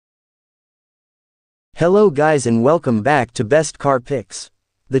Hello guys and welcome back to Best Car Picks.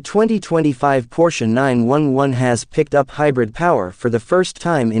 The 2025 Porsche 911 has picked up hybrid power for the first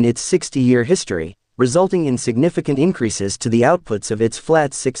time in its 60-year history, resulting in significant increases to the outputs of its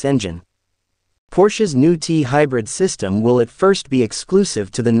flat-six engine. Porsche's new T-hybrid system will at first be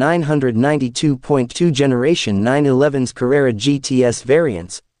exclusive to the 992.2 Generation 911's Carrera GTS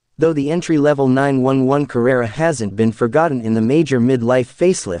variants, though the entry-level 911 Carrera hasn't been forgotten in the major mid-life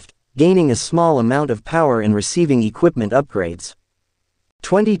facelift, gaining a small amount of power and receiving equipment upgrades.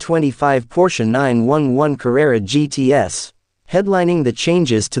 2025 Porsche 911 Carrera GTS. Headlining the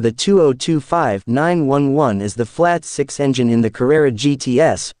changes to the 2025 911 is the flat-six engine in the Carrera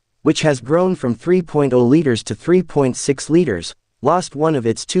GTS, which has grown from 3.0 liters to 3.6 liters, lost one of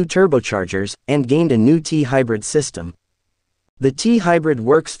its two turbochargers, and gained a new T-hybrid system. The T-hybrid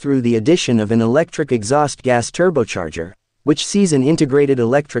works through the addition of an electric exhaust gas turbocharger, which sees an integrated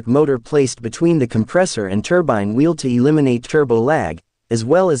electric motor placed between the compressor and turbine wheel to eliminate turbo lag, as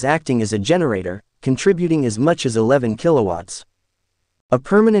well as acting as a generator, contributing as much as 11 kilowatts. A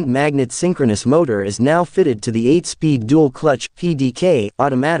permanent magnet synchronous motor is now fitted to the 8-speed dual-clutch (PDK)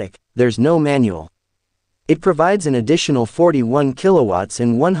 automatic. There's no manual. It provides an additional 41 kilowatts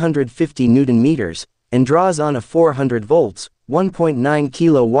and 150 newton-meters, and draws on a 400 volts, 1.9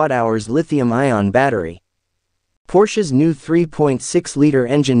 kilowatt-hours lithium-ion battery. Porsche's new 3.6-liter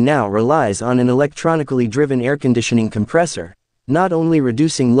engine now relies on an electronically driven air conditioning compressor, not only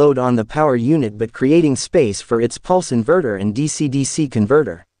reducing load on the power unit but creating space for its pulse inverter and DC-DC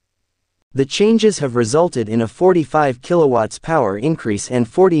converter. The changes have resulted in a 45 kilowatts power increase and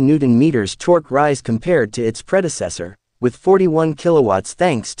 40 newton-meters torque rise compared to its predecessor, with 41 kilowatts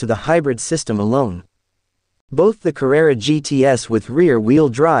thanks to the hybrid system alone. Both the Carrera GTS with rear-wheel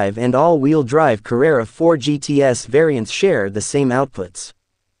drive and all-wheel drive Carrera 4 GTS variants share the same outputs.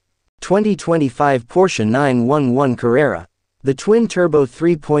 2025 Porsche 911 Carrera. The twin-turbo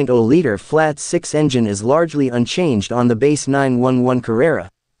 3.0-liter flat-six engine is largely unchanged on the base 911 Carrera,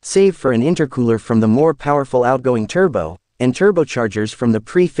 save for an intercooler from the more powerful outgoing turbo, and turbochargers from the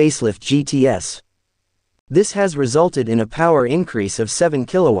pre-facelift GTS. This has resulted in a power increase of 7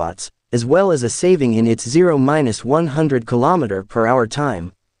 kilowatts, as well as a saving in its 0–100 km/h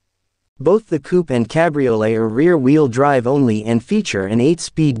time. Both the coupe and cabriolet are rear-wheel drive only and feature an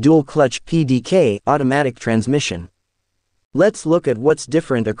 8-speed dual-clutch (PDK) automatic transmission. Let's look at what's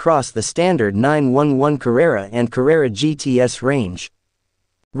different across the standard 911 Carrera and Carrera GTS range.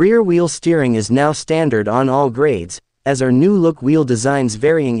 Rear-wheel steering is now standard on all grades, as are new-look wheel designs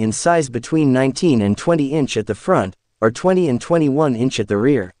varying in size between 19 and 20 inch at the front, or 20 and 21 inch at the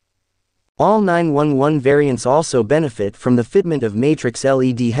rear. All 911 variants also benefit from the fitment of matrix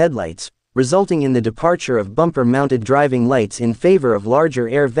LED headlights, resulting in the departure of bumper-mounted driving lights in favor of larger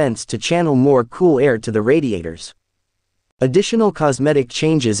air vents to channel more cool air to the radiators. Additional cosmetic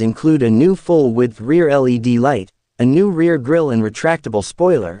changes include a new full-width rear LED light, a new rear grille and retractable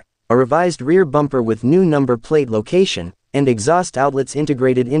spoiler, a revised rear bumper with new number plate location, and exhaust outlets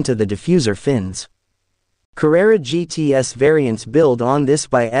integrated into the diffuser fins. Carrera GTS variants build on this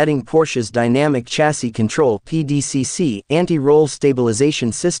by adding Porsche's Dynamic Chassis Control (PDCC) anti-roll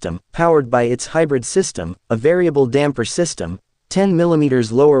stabilization system, powered by its hybrid system, a variable damper system, 10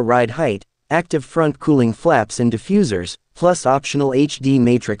 mm lower ride height, active front cooling flaps and diffusers, plus optional HD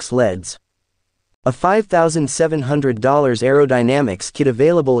matrix LEDs. A $5,700 aerodynamics kit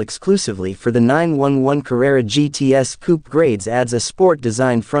available exclusively for the 911 Carrera GTS coupe grades adds a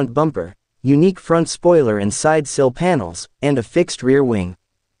sport-designed front bumper, unique front spoiler and side sill panels, and a fixed rear wing.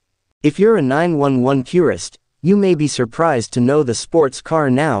 If you're a 911 purist, you may be surprised to know the sports car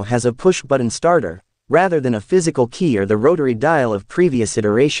now has a push-button starter, rather than a physical key or the rotary dial of previous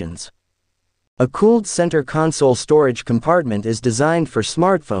iterations. A cooled center console storage compartment is designed for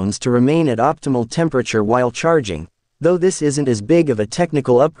smartphones to remain at optimal temperature while charging, though this isn't as big of a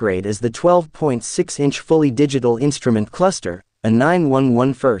technical upgrade as the 12.6-inch fully digital instrument cluster, a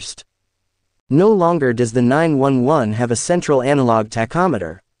 911 first. No longer does the 911 have a central analog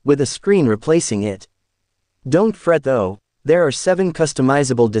tachometer, with a screen replacing it. Don't fret though, there are 7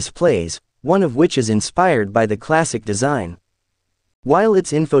 customizable displays, one of which is inspired by the classic design. While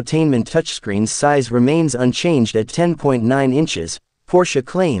its infotainment touchscreen size remains unchanged at 10.9 inches, Porsche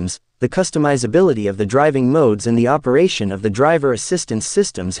claims, the customizability of the driving modes and the operation of the driver assistance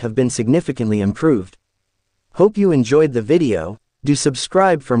systems have been significantly improved. Hope you enjoyed the video. Do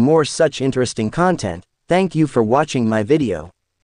subscribe for more such interesting content. Thank you for watching my video.